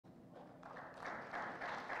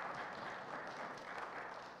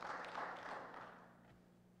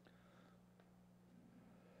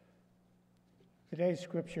Today's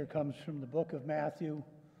scripture comes from the book of Matthew,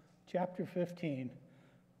 chapter 15,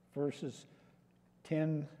 verses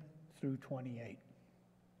 10 through 28.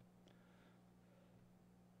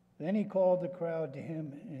 Then he called the crowd to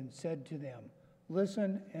him and said to them,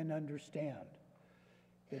 "Listen and understand.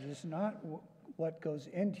 It is not what goes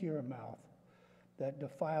into your mouth that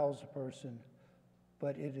defiles a person,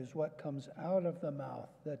 but it is what comes out of the mouth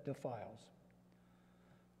that defiles."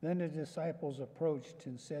 Then the disciples approached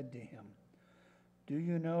and said to him, "Do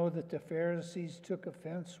you know that the Pharisees took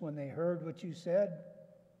offense when they heard what you said?"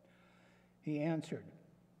 He answered,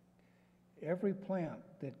 "Every plant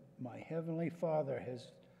that my heavenly Father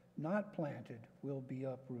has not planted will be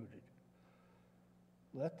uprooted.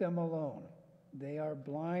 Let them alone. They are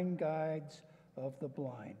blind guides of the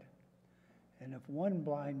blind. And if one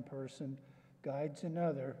blind person guides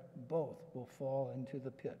another, both will fall into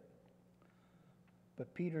the pit."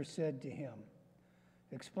 But Peter said to him,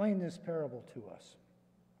 "Explain this parable to us."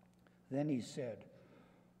 Then he said,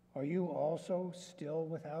 "Are you also still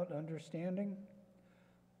without understanding?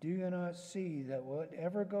 Do you not see that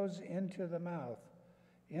whatever goes into the mouth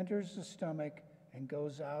enters the stomach and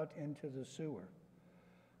goes out into the sewer?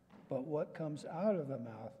 But what comes out of the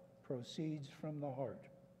mouth proceeds from the heart.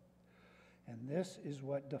 And this is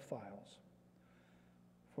what defiles.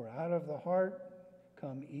 For out of the heart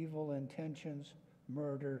come evil intentions,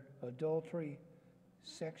 murder, adultery,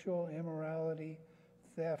 sexual immorality,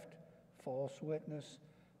 theft, false witness,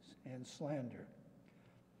 and slander.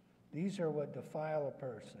 These are what defile a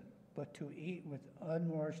person, but to eat with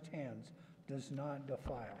unwashed hands does not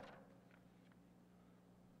defile."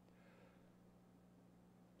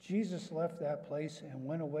 Jesus left that place and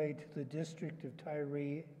went away to the district of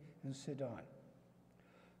Tyre and Sidon.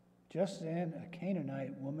 Just then, a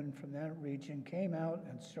Canaanite woman from that region came out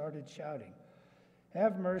and started shouting,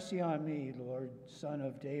 "Have mercy on me, Lord, Son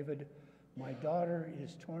of David. My daughter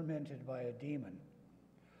is tormented by a demon."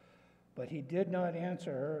 But he did not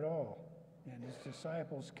answer her at all. And his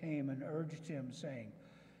disciples came and urged him, saying,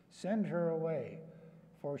 "Send her away,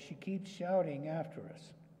 for she keeps shouting after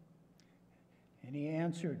us." And he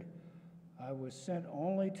answered, "I was sent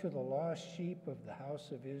only to the lost sheep of the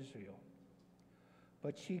house of Israel."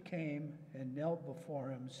 But she came and knelt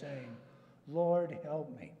before him, saying, "Lord, help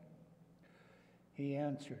me." He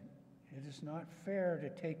answered, "It is not fair to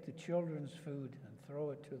take the children's food and throw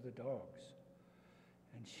it to the dogs."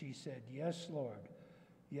 And she said, "Yes, Lord,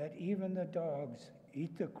 yet even the dogs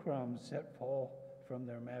eat the crumbs that fall from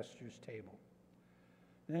their master's table."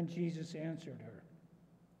 Then Jesus answered her,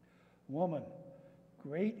 "Woman,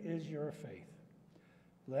 great is your faith.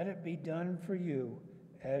 Let it be done for you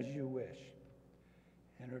as you wish."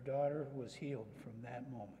 And her daughter was healed from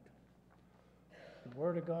that moment. The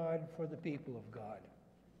word of God for the people of God.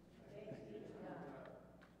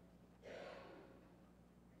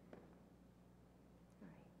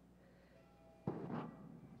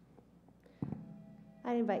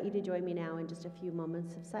 I invite you to join me now in just a few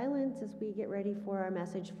moments of silence as we get ready for our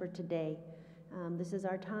message for today. This is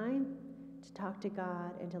our time to talk to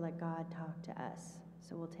God and to let God talk to us.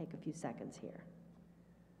 So we'll take a few seconds here.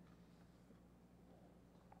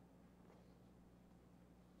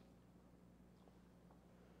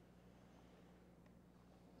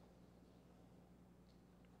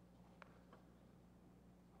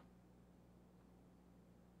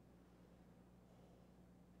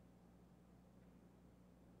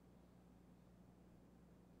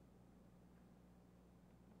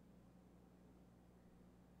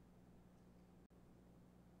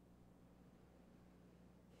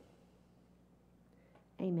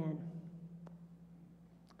 Amen.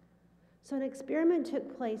 So an experiment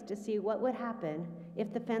took place to see what would happen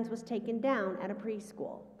if the fence was taken down at a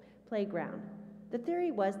preschool playground. The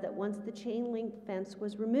theory was that once the chain link fence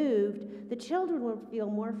was removed, the children would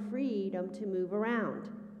feel more freedom to move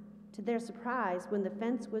around. To their surprise, when the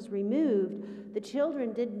fence was removed, the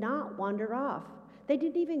children did not wander off. They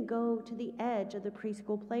didn't even go to the edge of the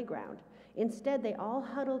preschool playground. Instead, they all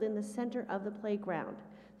huddled in the center of the playground.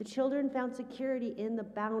 The children found security in the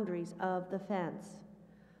boundaries of the fence.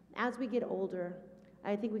 As we get older,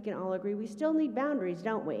 I think we can all agree we still need boundaries,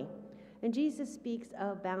 don't we? And Jesus speaks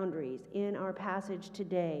of boundaries in our passage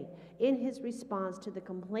today in his response to the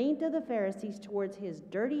complaint of the Pharisees towards his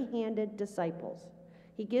dirty-handed disciples.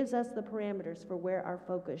 He gives us the parameters for where our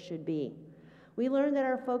focus should be. We learn that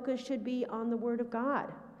our focus should be on the Word of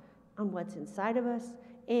God, on what's inside of us,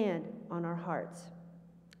 and on our hearts.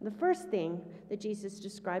 The first thing that Jesus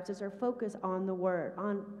describes is our focus on the Word.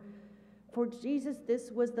 For Jesus, this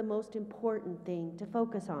was the most important thing to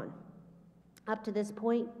focus on. Up to this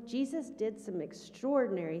point, Jesus did some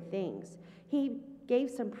extraordinary things. He gave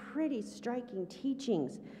some pretty striking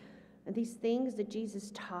teachings. And these things that Jesus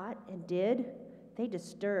taught and did, they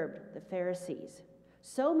disturbed the Pharisees.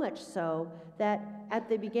 So much so that at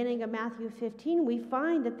the beginning of Matthew 15, we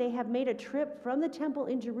find that they have made a trip from the temple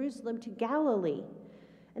in Jerusalem to Galilee.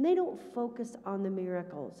 And they don't focus on the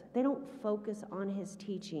miracles. They don't focus on his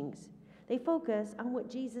teachings. They focus on what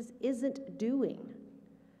Jesus isn't doing.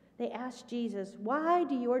 They ask Jesus, "Why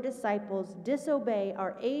do your disciples disobey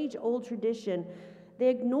our age-old tradition?" They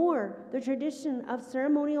ignore the tradition of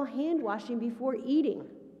ceremonial hand washing before eating.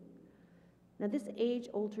 Now, this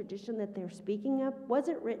age-old tradition that they're speaking of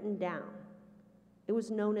wasn't written down. It was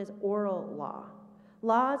known as oral law.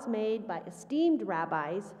 Laws made by esteemed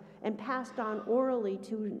rabbis and passed on orally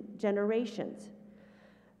to generations.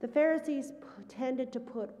 The Pharisees tended to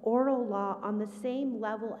put oral law on the same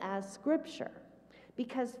level as Scripture.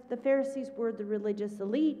 Because the Pharisees were the religious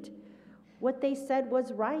elite, what they said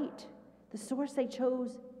was right. The source they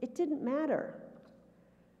chose, it didn't matter.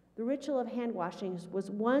 The ritual of hand washings was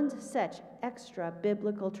one such extra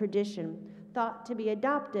biblical tradition thought to be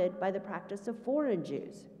adopted by the practice of foreign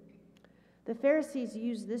Jews. The Pharisees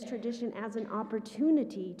used this tradition as an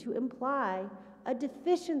opportunity to imply a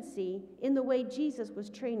deficiency in the way Jesus was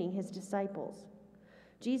training his disciples.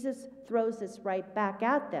 Jesus throws this right back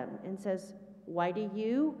at them and says, "Why do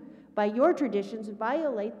you, by your traditions,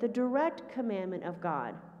 violate the direct commandment of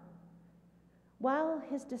God?" While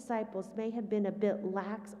his disciples may have been a bit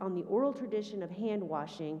lax on the oral tradition of hand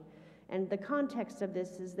washing, and the context of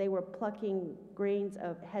this is they were plucking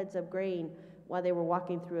heads of grain while they were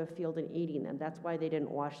walking through a field and eating them. That's why they didn't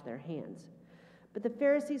wash their hands. But the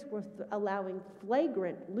Pharisees were allowing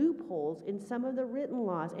flagrant loopholes in some of the written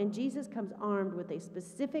laws, and Jesus comes armed with a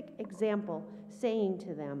specific example, saying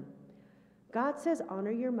to them, "God says, honor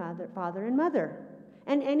your father and mother.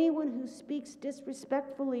 And anyone who speaks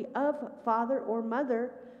disrespectfully of father or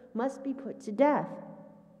mother must be put to death."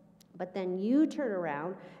 But then you turn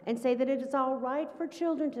around and say that it is all right for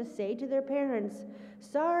children to say to their parents,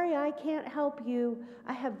 "Sorry, I can't help you.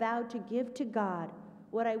 I have vowed to give to God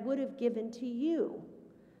what I would have given to you."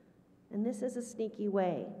 And this is a sneaky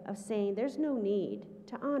way of saying there's no need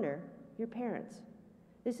to honor your parents.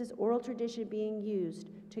 This is oral tradition being used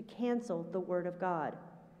to cancel the word of God.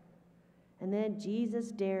 And then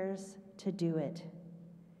Jesus dares to do it.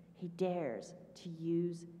 He dares to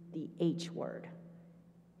use the H word.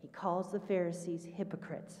 He calls the Pharisees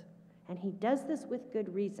hypocrites. And he does this with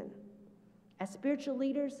good reason. As spiritual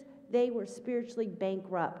leaders, they were spiritually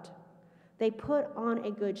bankrupt. They put on a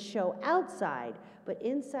good show outside, but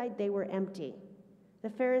inside they were empty. The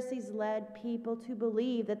Pharisees led people to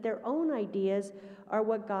believe that their own ideas are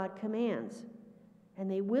what God commands. And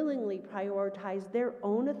they willingly prioritize their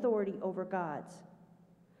own authority over God's.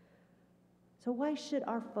 So why should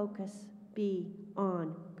our focus be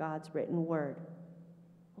on God's written word?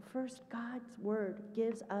 Well, first, God's word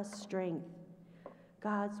gives us strength.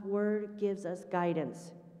 God's word gives us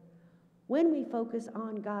guidance. When we focus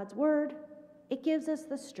on God's word, it gives us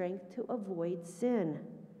the strength to avoid sin.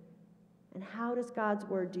 And how does God's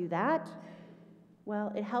word do that?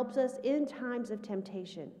 Well, it helps us in times of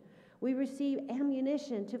temptation. We receive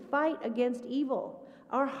ammunition to fight against evil.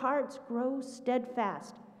 Our hearts grow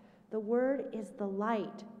steadfast. The word is the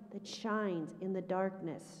light that shines in the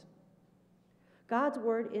darkness. God's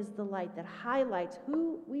word is the light that highlights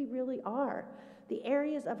who we really are, the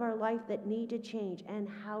areas of our life that need to change, and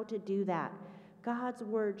how to do that. God's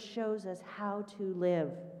word shows us how to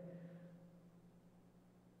live.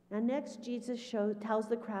 Now next, Jesus tells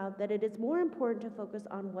the crowd that it is more important to focus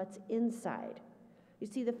on what's inside. You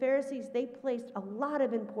see, the Pharisees, they placed a lot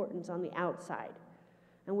of importance on the outside.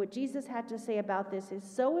 And what Jesus had to say about this is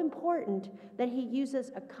so important that he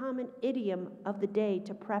uses a common idiom of the day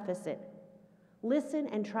to preface it. Listen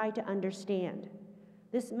and try to understand.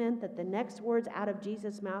 This meant that the next words out of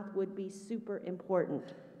Jesus' mouth would be super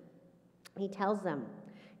important. He tells them,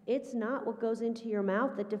 "It's not what goes into your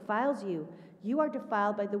mouth that defiles you. You are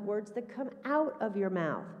defiled by the words that come out of your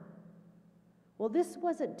mouth." Well, this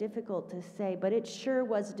wasn't difficult to say, but it sure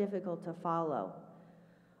was difficult to follow.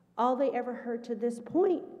 All they ever heard to this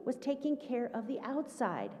point was taking care of the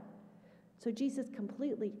outside. So Jesus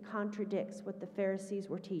completely contradicts what the Pharisees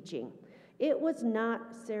were teaching. It was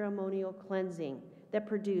not ceremonial cleansing that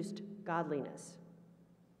produced godliness.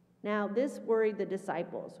 Now, this worried the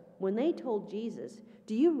disciples. When they told Jesus,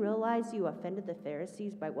 "Do you realize you offended the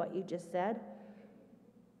Pharisees by what you just said?"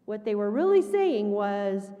 What they were really saying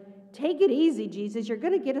was, "Take it easy, Jesus. You're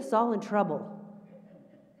going to get us all in trouble."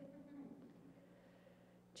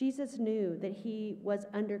 Jesus knew that he was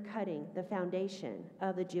undercutting the foundation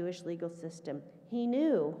of the Jewish legal system. He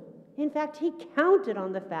knew In fact, he counted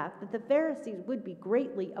on the fact that the Pharisees would be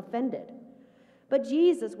greatly offended. But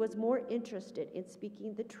Jesus was more interested in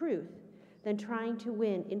speaking the truth than trying to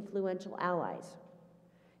win influential allies.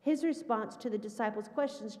 His response to the disciples'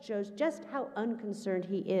 questions shows just how unconcerned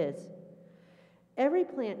he is. Every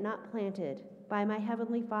plant not planted by my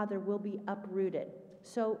heavenly Father will be uprooted,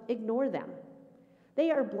 so ignore them. They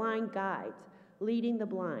are blind guides, leading the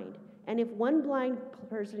blind. And if one blind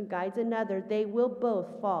person guides another, they will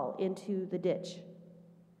both fall into the ditch.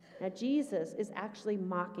 Now, Jesus is actually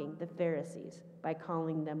mocking the Pharisees by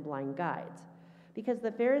calling them blind guides, because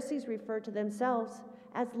the Pharisees refer to themselves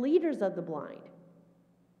as leaders of the blind.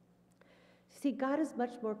 See, God is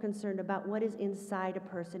much more concerned about what is inside a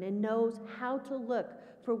person and knows how to look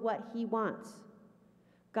for what he wants.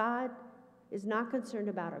 God is not concerned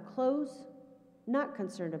about our clothes, not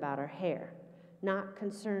concerned about our hair, not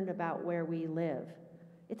concerned about where we live.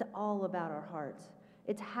 It's all about our hearts.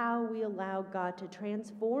 It's how we allow God to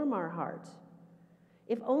transform our hearts.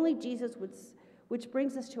 If only Jesus would, which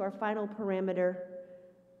brings us to our final parameter,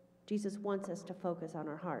 Jesus wants us to focus on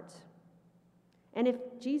our hearts. And if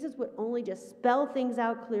Jesus would only just spell things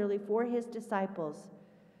out clearly for his disciples,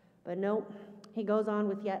 but no, he goes on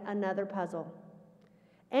with yet another puzzle.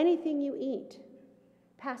 Anything you eat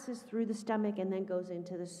passes through the stomach and then goes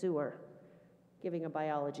into the sewer, giving a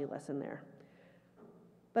biology lesson there.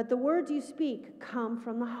 But the words you speak come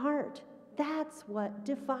from the heart. That's what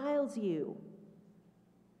defiles you.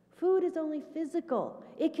 Food is only physical.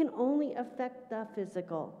 It can only affect the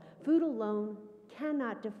physical. Food alone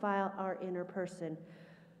cannot defile our inner person.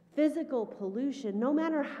 Physical pollution, no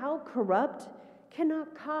matter how corrupt,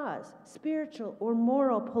 cannot cause spiritual or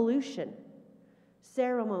moral pollution.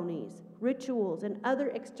 Ceremonies, rituals, and other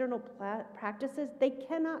external practices, they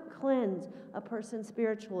cannot cleanse a person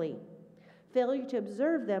spiritually. Failure to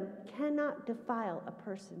observe them cannot defile a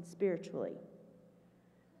person spiritually.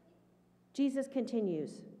 Jesus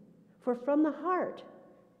continues, for from the heart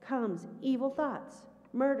comes evil thoughts,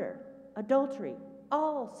 murder, adultery,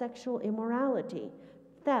 all sexual immorality,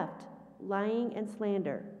 theft, lying, and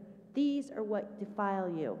slander. These are what defile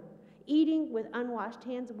you. Eating with unwashed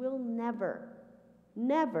hands will never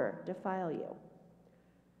defile you.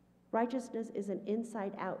 Righteousness is an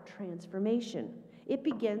inside-out transformation. It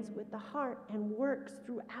begins with the heart and works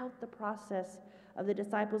throughout the process of the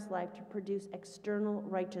disciples' life to produce external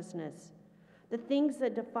righteousness. The things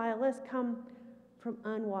that defile us come from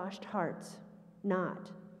unwashed hearts,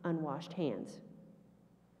 not unwashed hands.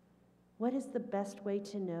 What is the best way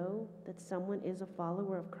to know that someone is a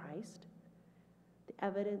follower of Christ? The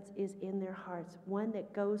evidence is in their hearts, one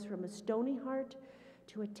that goes from a stony heart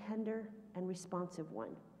to a tender and responsive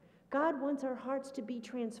one. God wants our hearts to be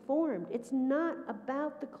transformed. It's not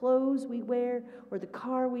about the clothes we wear or the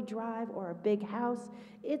car we drive or a big house.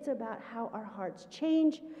 It's about how our hearts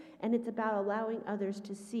change, and it's about allowing others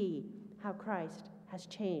to see how Christ has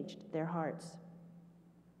changed their hearts.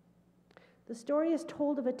 The story is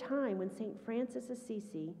told of a time when St. Francis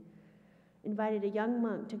Assisi invited a young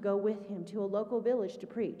monk to go with him to a local village to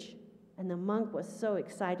preach. And the monk was so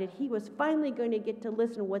excited, he was finally going to get to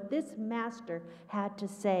listen to what this master had to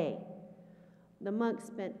say. The monk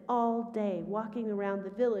spent all day walking around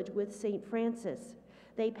the village with St. Francis.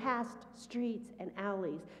 They passed streets and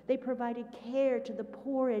alleys. They provided care to the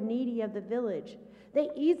poor and needy of the village. They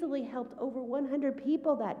easily helped over 100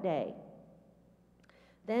 people that day.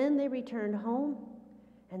 Then they returned home,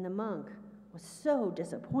 and the monk was so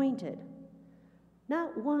disappointed.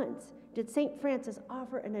 Not once did St. Francis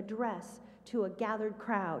offer an address to a gathered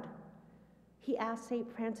crowd. He asked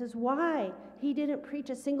St. Francis why he didn't preach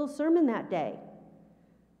a single sermon that day.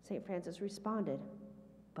 St. Francis responded,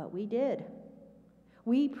 but we did.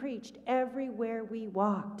 We preached everywhere we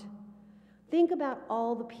walked. Think about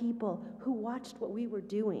all the people who watched what we were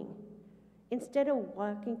doing. Instead of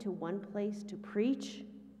walking to one place to preach,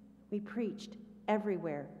 we preached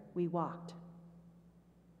everywhere we walked.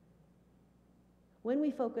 When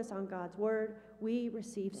we focus on God's word, we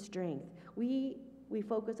receive strength. We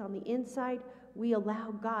focus on the inside, we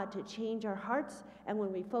allow God to change our hearts, and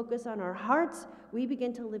when we focus on our hearts, we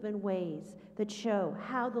begin to live in ways that show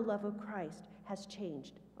how the love of Christ has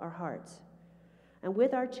changed our hearts. And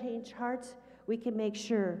with our changed hearts, we can make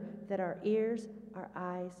sure that our ears, our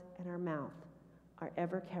eyes, and our mouth are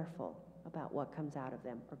ever careful about what comes out of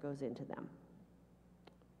them or goes into them.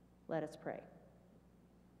 Let us pray.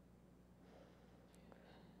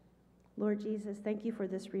 Lord Jesus, thank you for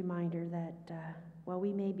this reminder that while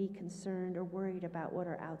we may be concerned or worried about what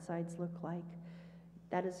our outsides look like,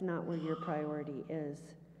 that is not where your priority is.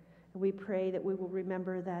 And we pray that we will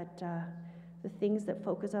remember that the things that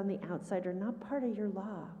focus on the outside are not part of your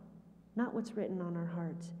law. not what's written on our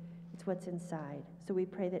hearts. It's what's inside. So we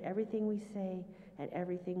pray that everything we say and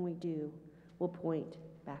everything we do will point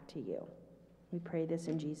back to you. We pray this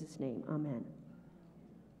in Jesus' name. Amen.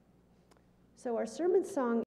 So our sermon song